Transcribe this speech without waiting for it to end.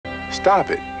Stop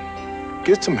it.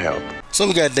 Get some help. So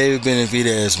we got David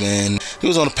Benavidez, man. He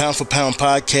was on the Pound for Pound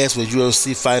podcast with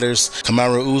UFC fighters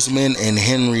Kamaru Usman and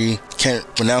Henry. Can't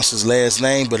pronounce his last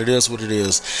name, but it is what it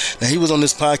is. Now, he was on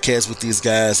this podcast with these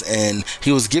guys, and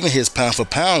he was giving his pound for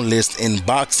pound list in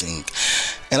boxing.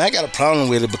 And I got a problem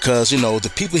with it because, you know, the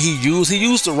people he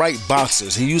used the right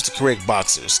boxers. He used the correct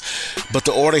boxers. But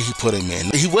the order he put them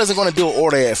in. He wasn't going to do an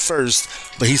order at first,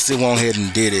 but he still went ahead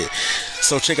and did it.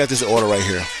 So check out this order right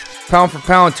here. Pound for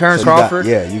pound, Terence Crawford.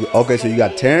 Okay, so you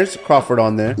got Terence Crawford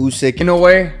on there. Usyk. In a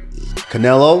way.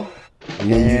 Canelo.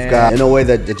 And then you've got, in a way,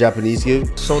 that the Japanese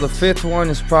kid. So the fifth one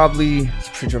is probably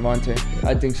Gervonta.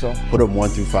 I think so. Put them 1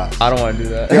 through 5. I don't want to do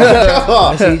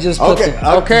that. So you just put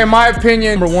okay, in my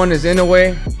opinion, number 1 is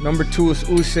Inoue. Number 2 is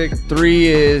Usyk. 3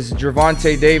 is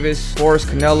Gervonta Davis. 4 is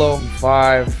Canelo.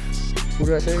 5. Who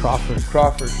did I say? Crawford.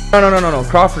 No.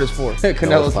 Crawford is 4.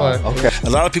 Canelo's 5. Okay. A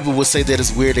lot of people would say that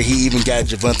it's weird that he even got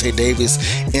Gervonta Davis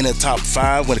in the top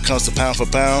 5 when it comes to pound for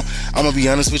pound. I'm going to be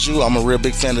honest with you. I'm a real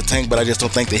big fan of Tank, but I just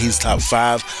don't think that he's top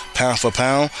 5 pound for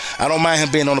pound. I don't mind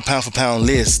him being on the pound for pound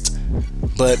list,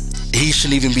 but he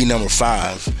shouldn't even be number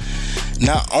 5.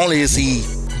 Not only is he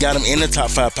got him in the top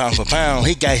 5 pound for pound,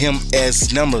 he got him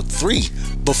as number 3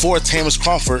 before Terence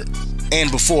Crawford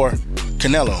and before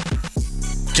Canelo.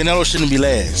 Canelo shouldn't be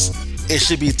last. It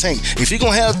should be Tank. If you're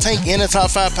going to have Tank in the top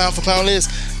 5 pound for pound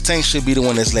list, Tank should be the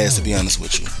one that's last, to be honest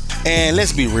with you. And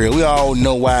let's be real. We all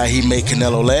know why he made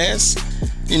Canelo last.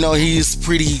 You know, he's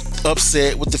pretty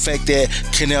upset with the fact that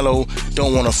Canelo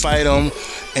don't want to fight him.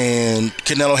 And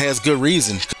Canelo has good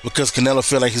reason, because Canelo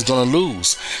feel like he's going to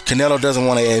lose. Canelo doesn't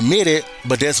want to admit it,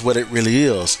 but that's what it really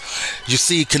is. You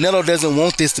see, Canelo doesn't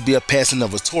want this to be a passing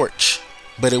of a torch,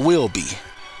 but it will be.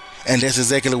 And that's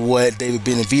exactly what David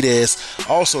Benavidez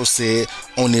also said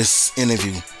on this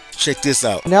interview. Check this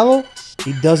out. Canelo,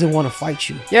 he doesn't want to fight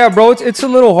you. Yeah, bro, it's a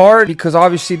little hard because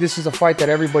obviously this is a fight that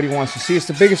everybody wants to see. It's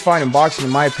the biggest fight in boxing,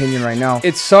 in my opinion, right now.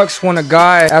 It sucks when a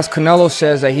guy, as Canelo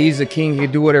says, that he's the king, he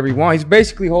can do whatever he wants. He's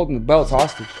basically holding the belts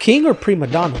hostage. King or prima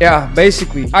donna? Yeah,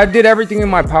 basically. I did everything in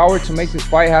my power to make this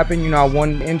fight happen. You know, I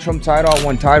won interim title, I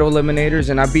won title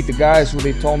eliminators, and I beat the guys who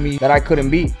they told me that I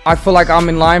couldn't beat. I feel like I'm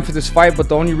in line for this fight, but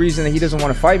the only reason that he doesn't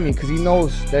want to fight me because he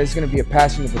knows that it's going to be a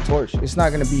passing of the torch. It's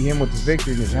not going to be him with the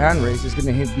victory in his hand raise. It's going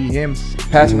to be him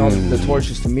passing all the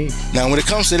torches to me. Now, when it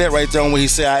comes to that right there, when he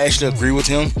said, I actually agree with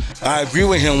him. I agree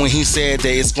with him when he said that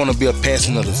it's going to be a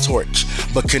passing of the torch.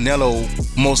 But Canelo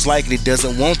most likely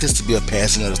doesn't want this to be a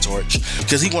passing of the torch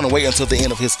because he want to wait until the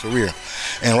end of his career.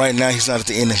 And right now, he's not at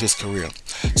the end of his career.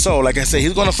 So, like I said,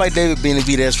 he's going to fight David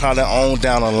Benavidez probably on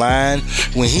down the line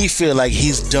when he feel like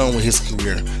he's done with his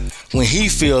career. When he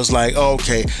feels like, oh,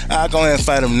 okay, I'll go ahead and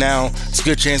fight him now. It's a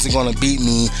good chance he's going to beat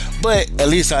me. But at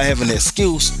least I have an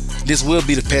excuse. This will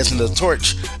be the passing of the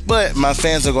torch. But my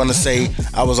fans are going to say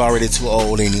I was already too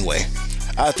old anyway.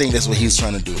 I think that's what he's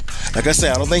trying to do. Like I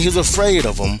said, I don't think he's afraid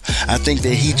of him. I think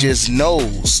that he just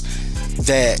knows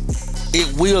that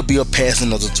it will be a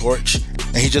passing of the torch.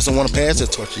 And he just don't want to pass the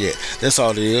torch yet. That's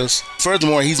all it is.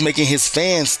 Furthermore, he's making his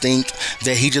fans think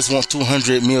that he just wants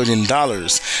 $200 million.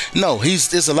 No,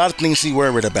 there's a lot of things he's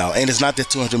worried about, and it's not that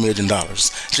 $200 million.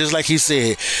 Just like he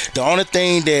said, the only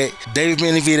thing that David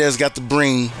Benavidez got to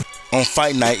bring on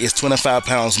fight night is 25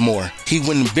 pounds more. He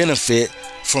wouldn't benefit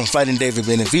from fighting David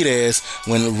Benavidez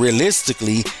when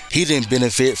realistically he didn't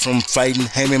benefit from fighting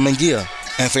Jaime Munguia.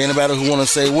 And for anybody who want to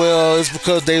say, well, it's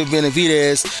because David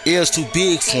Benavidez is too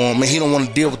big for him and he don't want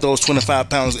to deal with those 25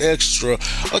 pounds extra.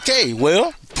 Okay,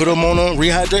 well, put him on a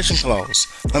rehydration clause.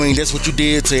 I mean, that's what you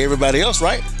did to everybody else,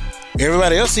 right?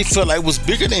 Everybody else he felt like was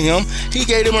bigger than him, he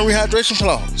gave them a rehydration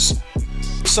clause.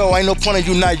 So ain't no point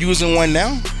in you not using one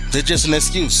now. They're just an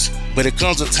excuse. But it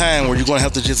comes a time where you're going to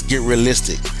have to just get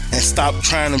realistic and stop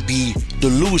trying to be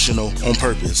delusional on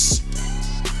purpose.